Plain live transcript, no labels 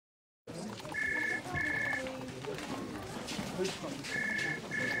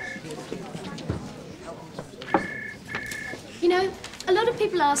You know, a lot of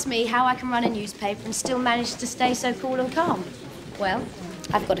people ask me how I can run a newspaper and still manage to stay so cool and calm. Well,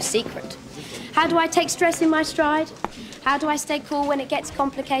 I've got a secret. How do I take stress in my stride? How do I stay cool when it gets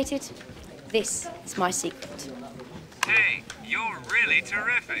complicated? This is my secret. Hey, you're really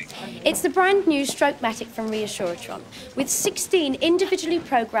terrific. It's the brand new Stroke-Matic from Reassuratron, with 16 individually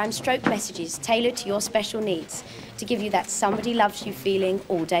programmed stroke messages tailored to your special needs to give you that somebody loves you feeling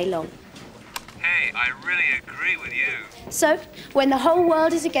all day long. Hey, I really agree with you. So, when the whole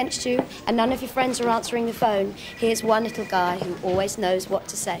world is against you and none of your friends are answering the phone, here's one little guy who always knows what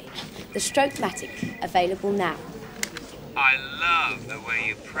to say. The Stroke-Matic, available now. I love the way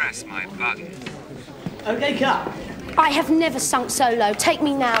you press my button. OK, cut. I have never sunk so low. Take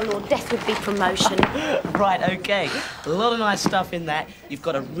me now, Lord. Death would be promotion. Right, OK. A lot of nice stuff in that. You've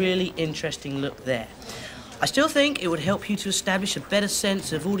got a really interesting look there. I still think it would help you to establish a better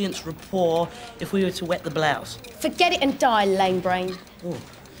sense of audience rapport if we were to wet the blouse. Forget it and die, lame brain. Ooh.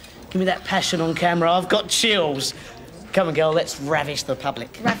 Give me that passion on camera. I've got chills. Come on, girl, let's ravish the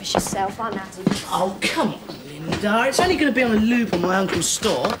public. Ravish yourself, I'm at it. Oh, come on, Linda. It's only going to be on a loop in my uncle's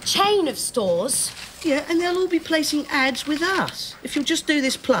store. Chain of stores? Yeah, and they'll all be placing ads with us. If you'll just do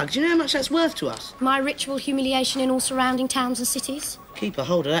this plug, do you know how much that's worth to us? My ritual humiliation in all surrounding towns and cities? Keep a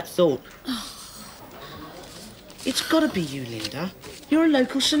hold of that thought. It's got to be you, Linda. You're a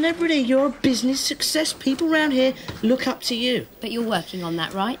local celebrity. You're a business success. People round here look up to you. But you're working on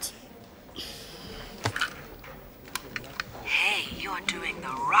that, right? Hey, you're doing the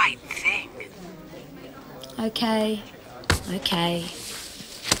right thing. OK. OK.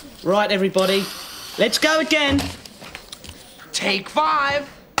 Right, everybody. Let's go again. Take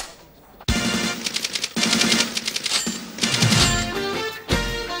 5.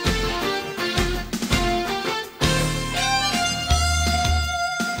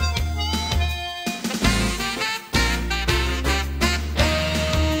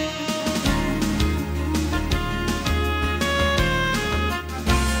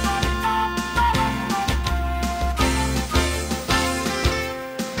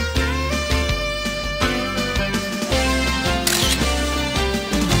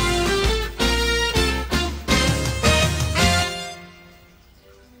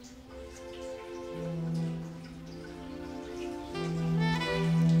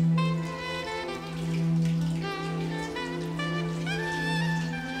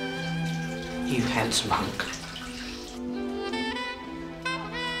 You handsome hunk.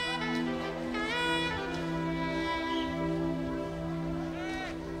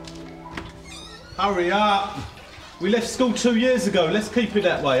 Hurry up. We left school 2 years ago. Let's keep it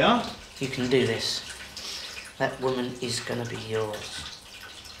that way, huh? You can do this. That woman is going to be yours.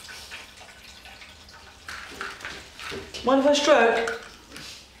 Mind if I stroke?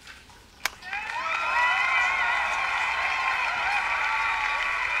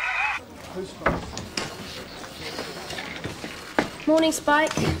 Morning,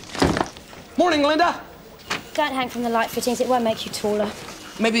 Spike. Morning, Linda. Don't hang from the light fittings, it won't make you taller.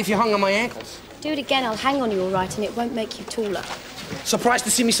 Maybe if you hung on my ankles. Do it again, I'll hang on you all right and it won't make you taller. Surprised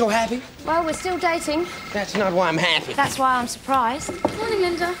to see me so happy? Well, we're still dating. That's not why I'm happy. That's why I'm surprised. Morning,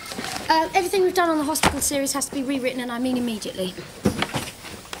 Linda. Everything we've done on the hospital series has to be rewritten, and I mean immediately.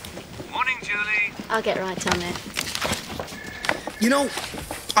 Morning, Julie. I'll get right on it. You know,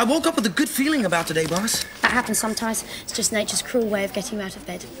 I woke up with a good feeling about today, boss. That happens sometimes. It's just nature's cruel way of getting you out of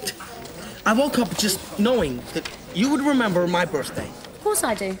bed. I woke up just knowing that you would remember my birthday. Of course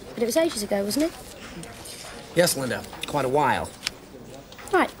I do, but it was ages ago, wasn't it? Yes, Linda, quite a while.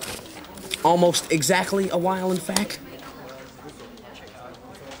 Right. Almost exactly a while, in fact.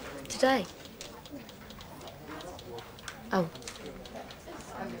 Today. Oh.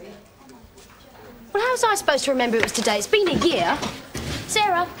 Well, how was I supposed to remember it was today? It's been a year.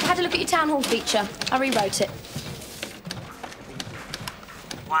 Sarah, I had a look at your town hall feature. I rewrote it.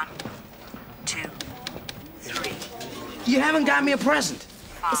 1, 2, 3. You haven't got me a present.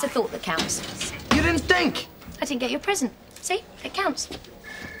 It's a thought that counts. You didn't think. I didn't get your present. See? It counts.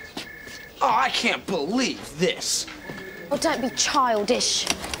 Oh, I can't believe this. Well, don't be childish.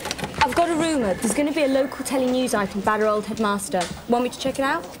 I've got a rumour. There's going to be a local telly news item about our old headmaster. Want me to check it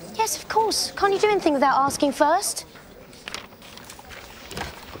out? Yes, of course. Can't you do anything without asking first?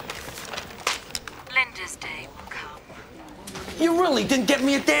 Linda's day will come. You really didn't get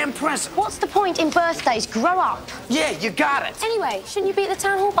me a damn present. What's the point in birthdays? Grow up. Yeah, you got it. Anyway, shouldn't you be at the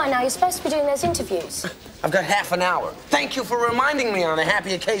town hall by now? You're supposed to be doing those interviews. I've got half an hour. Thank you for reminding me on the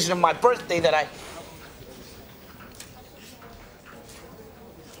happy occasion of my birthday that I...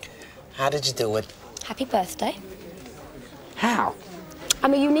 How did you do it? Happy birthday. How?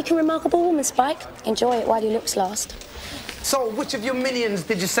 I'm a unique and remarkable woman, Spike. Enjoy it while your looks last. So, which of your minions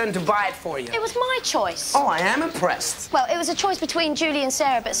did you send to buy it for you? It was my choice. Oh, I am impressed. Well, it was a choice between Julie and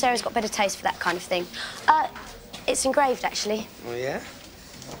Sarah, but Sarah's got better taste for that kind of thing. It's engraved, actually. Oh, yeah?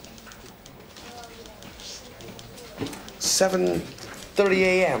 7:30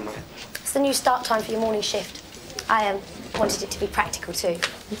 a.m. It's the new start time for your morning shift. I wanted it to be practical, too.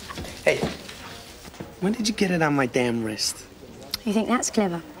 Hey, when did you get it on my damn wrist? You think that's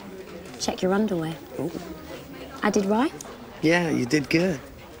clever? Check your underwear. Oh. I did right? Yeah, you did good.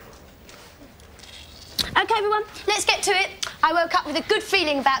 OK, everyone, let's get to it. I woke up with a good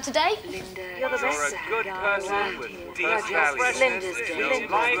feeling about today. You're a good person with deep values. Your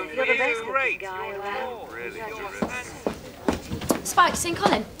life is great. Really, you're Spike, seen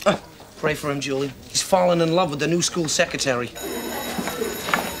Colin? Pray for him, Julie. He's fallen in love with the new school secretary.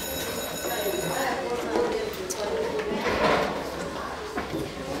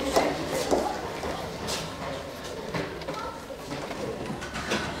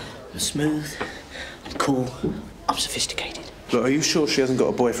 I'm smooth, I'm cool, I'm sophisticated. Look, are you sure she hasn't got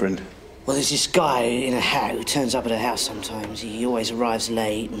a boyfriend? Well, there's this guy in a hat who turns up at her house sometimes. He always arrives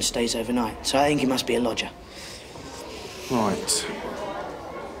late and stays overnight, so I think he must be a lodger. Right.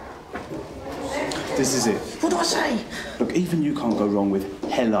 This is it. What do I say? Look, even you can't go wrong with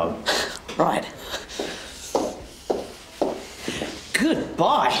hello. Right.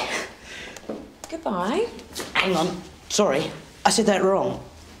 Goodbye. Goodbye. Hang on. Sorry, I said that wrong.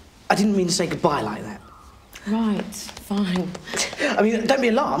 I didn't mean to say goodbye like that. Right, fine. I mean, don't be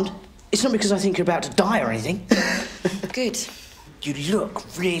alarmed. It's not because I think you're about to die or anything. Good. You look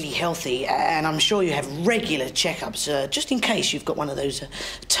really healthy, and I'm sure you have regular checkups, just in case you've got one of those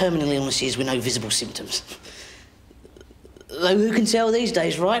terminal illnesses with no visible symptoms. Though who can tell these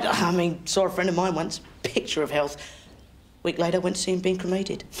days, right? I mean, saw a friend of mine once, picture of health. Week later, went to see him being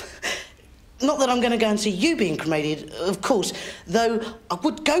cremated. Not that I'm going to go and see you being cremated, of course, though I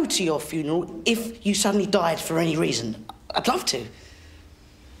would go to your funeral if you suddenly died for any reason. I'd love to.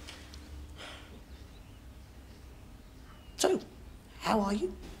 So, how are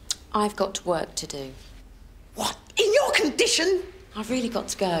you? I've got work to do. What? In your condition? I've really got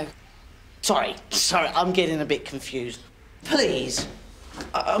to go. Sorry, I'm getting a bit confused. Please.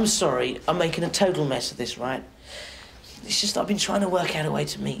 I'm sorry, I'm making a total mess of this, right? It's just I've been trying to work out a way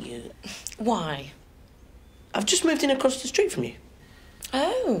to meet you. Why? I've just moved in across the street from you.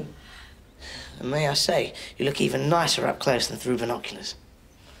 Oh. And may I say, you look even nicer up close than through binoculars.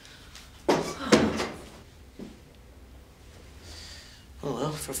 Oh,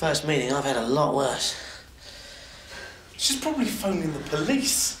 well, for a first meeting, I've had a lot worse. She's probably phoning the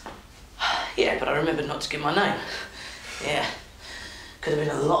police. Yeah, but I remembered not to give my name. Yeah, could have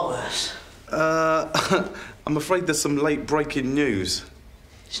been a lot worse. I'm afraid there's some late breaking news.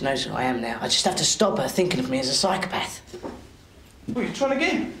 She knows who I am now. I just have to stop her thinking of me as a psychopath. What are you trying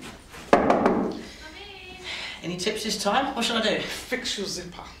again? Any tips this time? What should I do? Fix your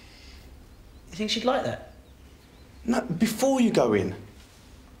zipper. You think she'd like that? No, before you go in.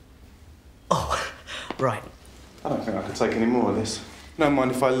 Oh, right. I don't think I can take any more of this. No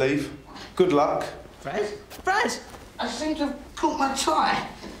mind if I leave. Good luck. Fred? Fred! I seem to have caught my tie.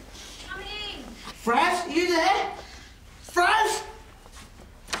 Come in. Fred, are you there? Fred?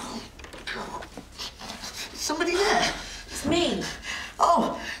 Oh, God. Somebody there? It's me.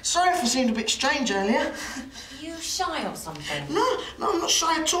 Oh, sorry if I seemed a bit strange earlier. Are you shy or something? No, I'm not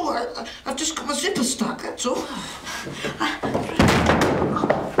shy at all. I've just got my zipper stuck, that's all.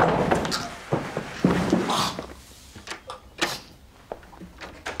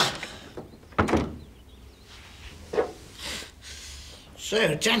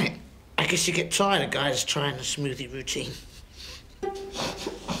 So, Janet, I guess you get tired of guys trying a smoothie routine.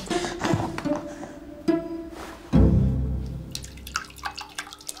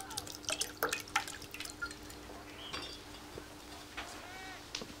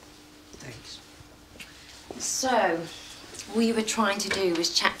 Thanks. So, all you were trying to do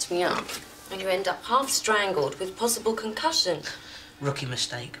was chat me up, and you end up half strangled with possible concussion. Rookie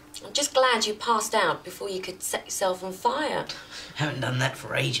mistake. I'm just glad you passed out before you could set yourself on fire. Haven't done that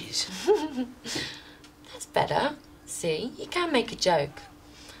for ages. That's better. See, you can make a joke.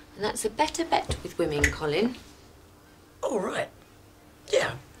 And that's a better bet with women, Colin. All right.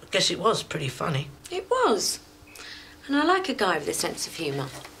 Yeah, I guess it was pretty funny. It was. And I like a guy with a sense of humour.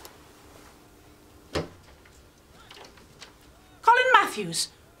 Colin Matthews,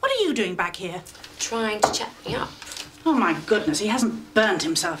 what are you doing back here? Trying to chat me up. Oh, my goodness, he hasn't burnt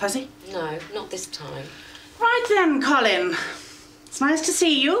himself, has he? No, not this time. Right then, Colin. It's nice to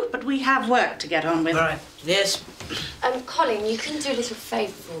see you, but we have work to get on with. Right. Yes, Colin, you couldn't do a little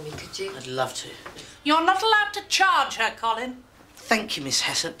favour for me, could you? I'd love to. You're not allowed to charge her, Colin. Thank you, Miss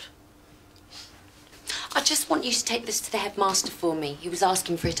Hessop. I just want you to take this to the headmaster for me. He was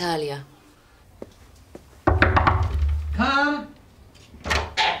asking for it earlier. Come.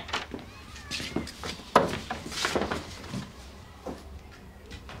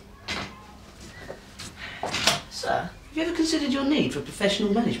 Sir, have you ever considered your need for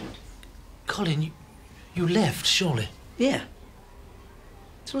professional management? Colin, you left, surely? Yeah.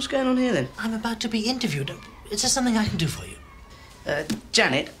 So what's going on here, then? I'm about to be interviewed. Is there something I can do for you?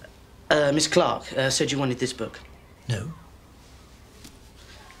 Janet, Miss Clark, said you wanted this book. No.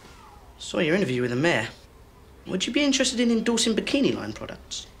 Saw your interview with the mayor. Would you be interested in endorsing Bikini Line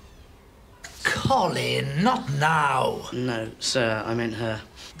products? Colin, not now. No, sir, I meant her.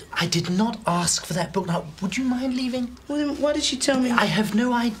 I did not ask for that book. Now, would you mind leaving? Well, then why did she tell me? I have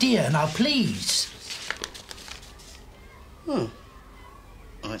no idea. Now, please. Oh.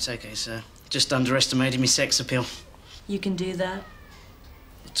 Oh, it's okay, sir. Just underestimated me sex appeal. You can do that.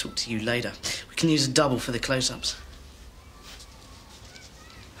 I'll talk to you later. We can use a double for the close-ups.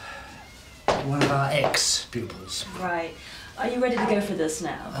 One of our ex-pupils. Right. Are you ready to go for this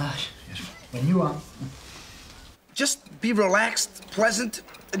now? Yes. When you are. Just be relaxed, pleasant,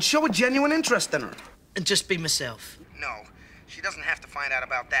 and show a genuine interest in her. And just be myself. No, she doesn't have to find out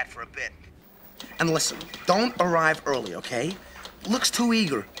about that for a bit. And listen, don't arrive early, okay? Looks too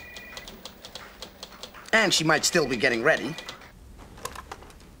eager. And she might still be getting ready.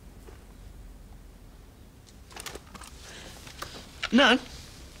 No.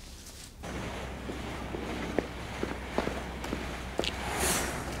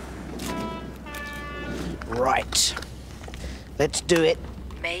 Right. Let's do it.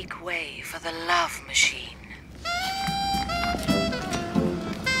 Make way for the love machine.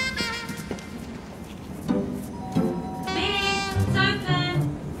 It's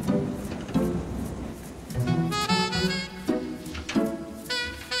open.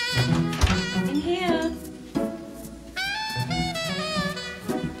 In here.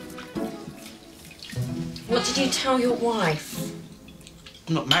 What did you tell your wife?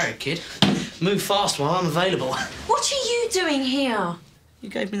 I'm not married, kid. Move fast while I'm available. What are you doing here? You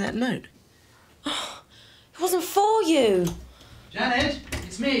gave me that note. It wasn't for you. Janet,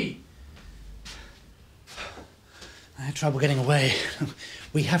 it's me. I had trouble getting away.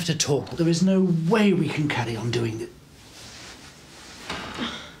 We have to talk. There is no way we can carry on doing it.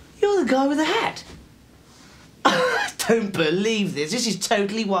 You're the guy with the hat. Don't believe this. This is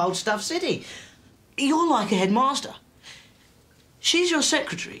totally Wild Stuff City. You're like a headmaster. She's your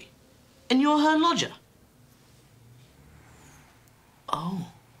secretary, and you're her lodger. Oh.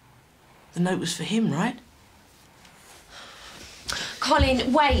 The note was for him, right?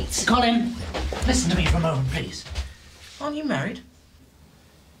 Colin, wait. Colin, listen to me for a moment, please. Aren't you married?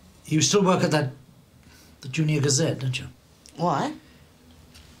 You still work at the Junior Gazette, don't you? Why?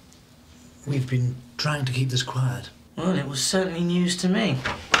 We've been trying to keep this quiet. Well, it was certainly news to me.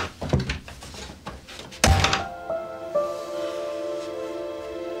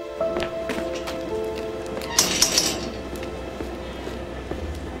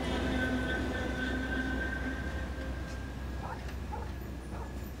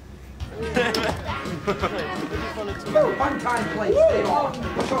 One time, please.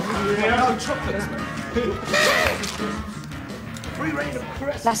 No chocolates. Free reign of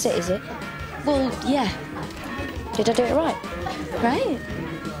caress. That's it, is it? Well, yeah. Did I do it right? Right.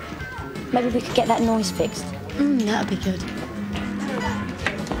 Maybe we could get that noise fixed. That'd be good.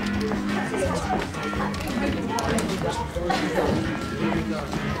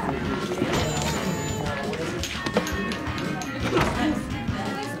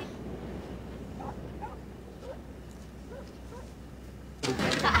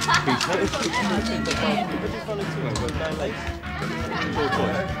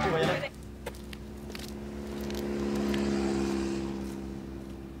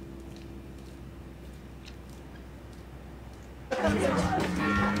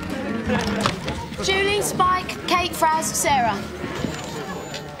 Julie, Spike, Kate, Fraz, Sarah.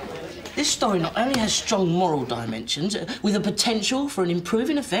 This story not only has strong moral dimensions, with a potential for an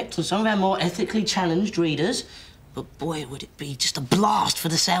improving effect on some of our more ethically challenged readers, but boy, would it be just a blast for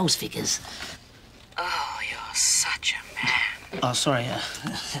the sales figures. Oh, you're such a man. Oh, sorry,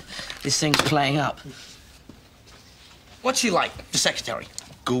 this thing's playing up. What's she like, the secretary?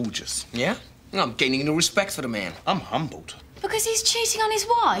 Gorgeous. Yeah? I'm gaining new respect for the man. I'm humbled. Because he's cheating on his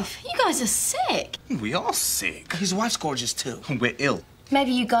wife. You guys are sick. We are sick. His wife's gorgeous, too. We're ill.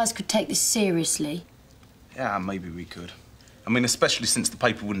 Maybe you guys could take this seriously. Yeah, maybe we could. I mean, especially since the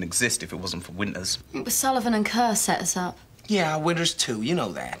paper wouldn't exist if it wasn't for Winters. But Sullivan and Kerr set us up. Yeah, Winters too, you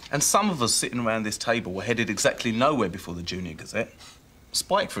know that. And some of us sitting around this table were headed exactly nowhere before the Junior Gazette.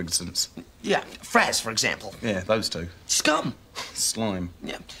 Spike, for instance. Yeah, Fraz, for example. Yeah, those two. Scum. Slime.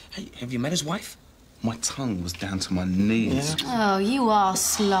 Yeah. Hey, have you met his wife? My tongue was down to my knees. Oh, you are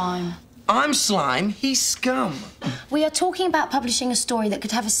slime. I'm slime, he's scum. We are talking about publishing a story that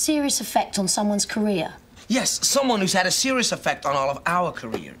could have a serious effect on someone's career. Yes, someone who's had a serious effect on all of our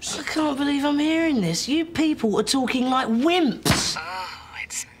careers. I can't believe I'm hearing this. You people are talking like wimps. Oh,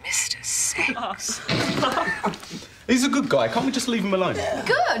 it's Mr. Sex. He's a good guy. Can't we just leave him alone?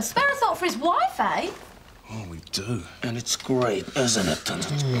 Good. Spare a thought for his wife, eh? Oh, we do. And it's great, isn't it?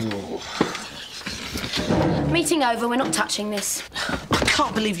 Meeting over, we're not touching this. I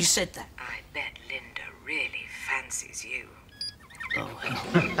can't believe you said that. I bet Linda really fancies you. Oh,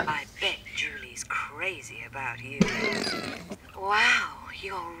 I bet Julie's crazy about you. Wow,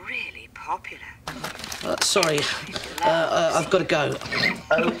 you're really popular. Sorry, I've got to go.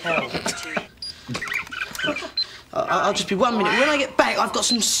 Oh, hell. I'll just be 1 minute. When I get back, I've got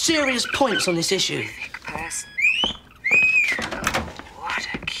some serious points on this issue. Person. What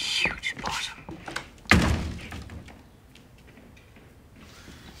a cute bottom.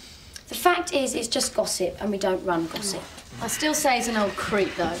 The fact is, it's just gossip, and we don't run gossip. I still say he's an old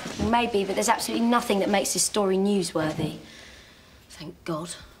creep, though. Well, maybe, but there's absolutely nothing that makes this story newsworthy. Thank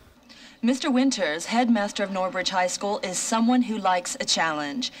God. Mr. Winters, headmaster of Norbridge High School, is someone who likes a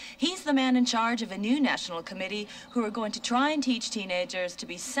challenge. He's the man in charge of a new national committee who are going to try and teach teenagers to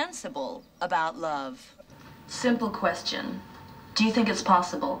be sensible about love. Simple question. Do you think it's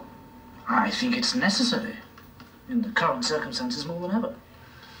possible? I think it's necessary. In the current circumstances, more than ever.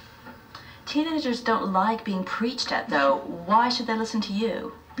 Teenagers don't like being preached at, though. Why should they listen to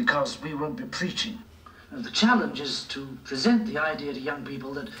you? Because we won't be preaching. The challenge is to present the idea to young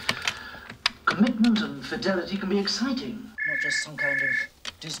people that commitment and fidelity can be exciting, not just some kind of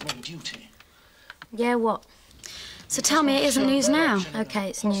dismal duty. Yeah, what? So tell me it isn't news now. OK,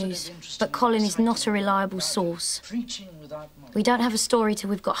 it's news. But Colin is not a reliable source. We don't have a story till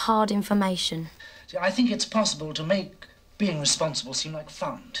we've got hard information. See, I think it's possible to make being responsible seem like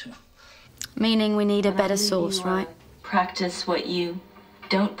fun, too. Meaning we need a better source, right? Practice what you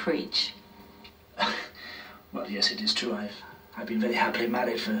don't preach. Well, yes, it is true. I've been very happily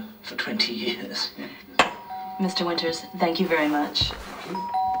married for 20 years. Mr. Winters, thank you very much.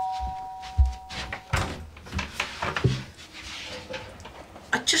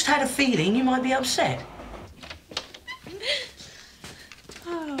 I just had a feeling you might be upset.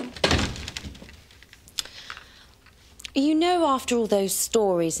 You know, after all those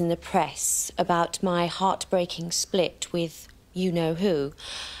stories in the press about my heartbreaking split with you-know-who,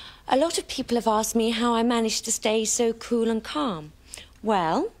 a lot of people have asked me how I managed to stay so cool and calm.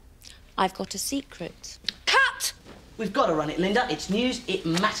 Well, I've got a secret. Cut! We've got to run it, Linda. It's news. It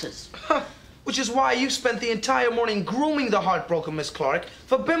matters. Which is why you spent the entire morning grooming the heartbroken Miss Clark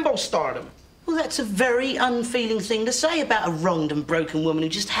for bimbo stardom. Well, that's a very unfeeling thing to say about a wronged and broken woman who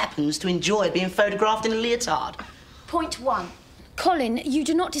just happens to enjoy being photographed in a leotard. Point one. Colin, you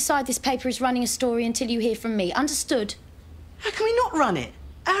do not decide this paper is running a story until you hear from me. Understood? How can we not run it?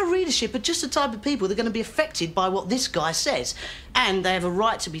 Our readership are just the type of people that are going to be affected by what this guy says. And they have a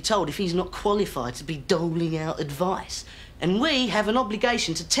right to be told if he's not qualified to be doling out advice. And we have an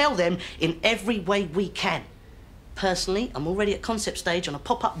obligation to tell them in every way we can. Personally, I'm already at concept stage on a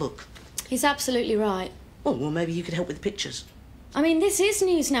pop-up book. He's absolutely right. Oh, well, maybe you could help with the pictures. I mean, this is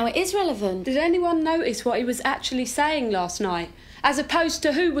news now. It is relevant. Did anyone notice what he was actually saying last night, as opposed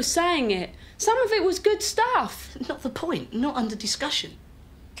to who was saying it? Some of it was good stuff. Not the point. Not under discussion.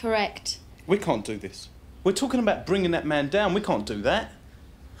 Correct. We can't do this. We're talking about bringing that man down. We can't do that.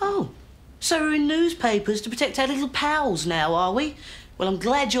 Oh, so we're in newspapers to protect our little pals now, are we? Well, I'm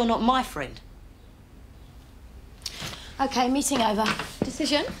glad you're not my friend. OK, meeting over.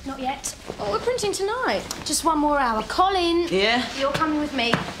 Decision? Not yet. Oh, we're printing tonight. Just 1 more hour. Colin! Yeah? You're coming with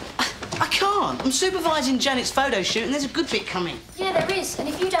me. I can't. I'm supervising Janet's photo shoot and there's a good bit coming. Yeah, there is. And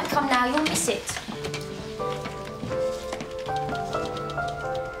if you don't come now, you'll miss it.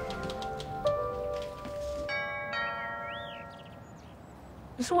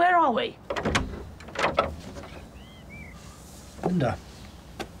 So where are we? Linda.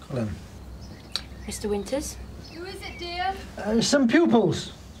 Colin. Mr. Winters? Who is it, dear? Some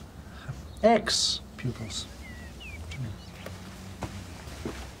pupils. Ex-pupils.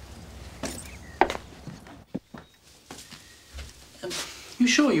 You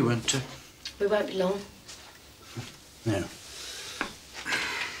sure you went to? We won't be long. No.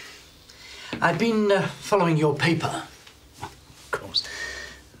 I've been following your paper.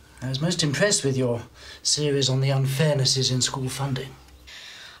 I was most impressed with your series on the unfairnesses in school funding.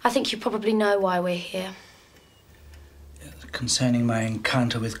 I think you probably know why we're here. Concerning my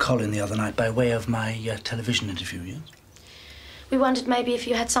encounter with Colin the other night by way of my television interview, yes? We wondered maybe if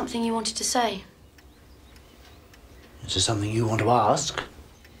you had something you wanted to say. Is there something you want to ask?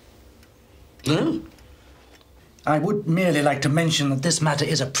 No. I would merely like to mention that this matter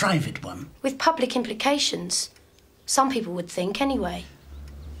is a private one. With public implications. Some people would think, anyway.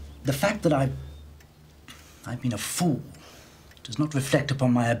 The fact that I've been a fool does not reflect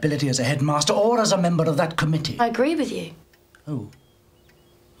upon my ability as a headmaster or as a member of that committee. I agree with you. Oh.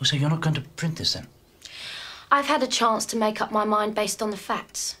 Oh, so you're not going to print this, then? I've had a chance to make up my mind based on the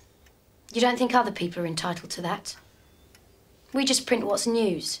facts. You don't think other people are entitled to that? We just print what's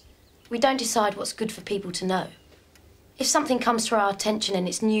news. We don't decide what's good for people to know. If something comes to our attention and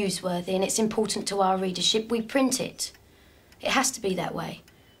it's newsworthy and it's important to our readership, we print it. It has to be that way.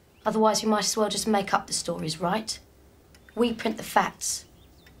 Otherwise, we might as well just make up the stories, right? We print the facts.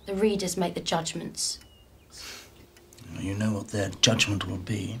 The readers make the judgments. You know what their judgment will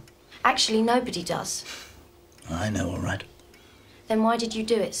be. Actually, nobody does. I know, all right. Then why did you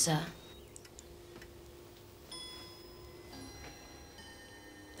do it, sir?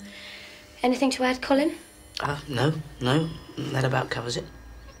 Anything to add, Colin? No. That about covers it.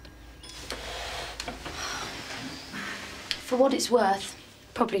 For what it's worth,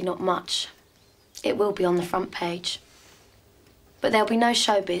 probably not much. It will be on the front page. But there'll be no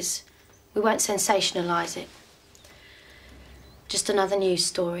showbiz. We won't sensationalise it. Just another news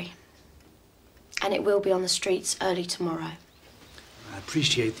story. And it will be on the streets early tomorrow. I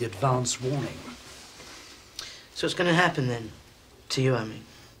appreciate the advance warning. So what's going to happen then? To you, I mean?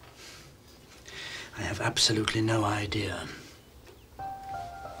 I have absolutely no idea.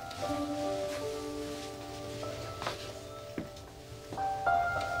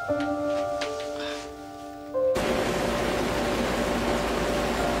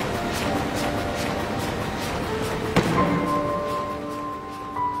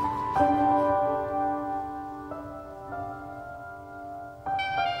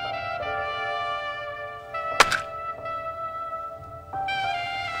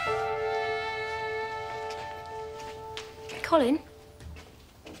 Colin?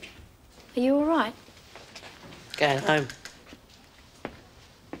 Are you all right? Going home.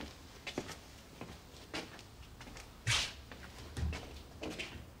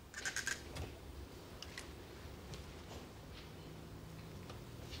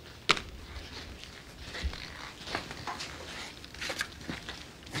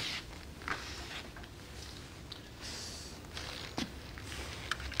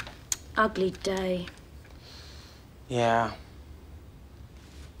 Ugly day. Yeah.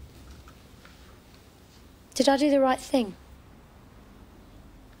 Did I do the right thing?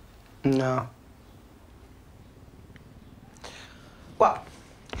 No. Well,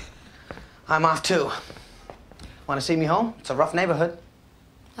 I'm off too. Want to see me home? It's a rough neighborhood.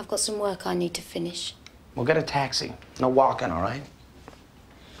 I've got some work I need to finish. We'll get a taxi. No walking, all right?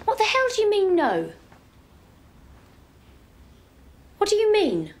 What the hell do you mean, no? What do you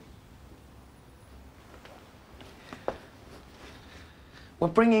mean? We're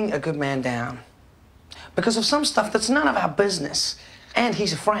bringing a good man down because of some stuff that's none of our business. And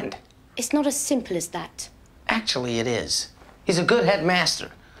he's a friend. It's not as simple as that. Actually, it is. He's a good headmaster.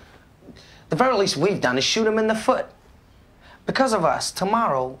 The very least we've done is shoot him in the foot. Because of us,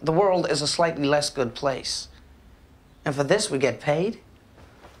 tomorrow, the world is a slightly less good place. And for this, we get paid?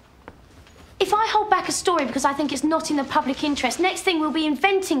 If I hold back a story because I think it's not in the public interest, next thing we'll be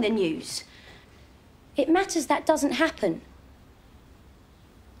inventing the news. It matters that doesn't happen.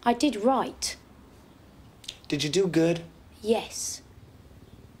 I did right. Did you do good? Yes.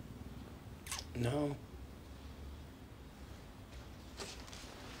 No.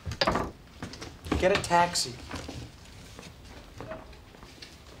 Get a taxi.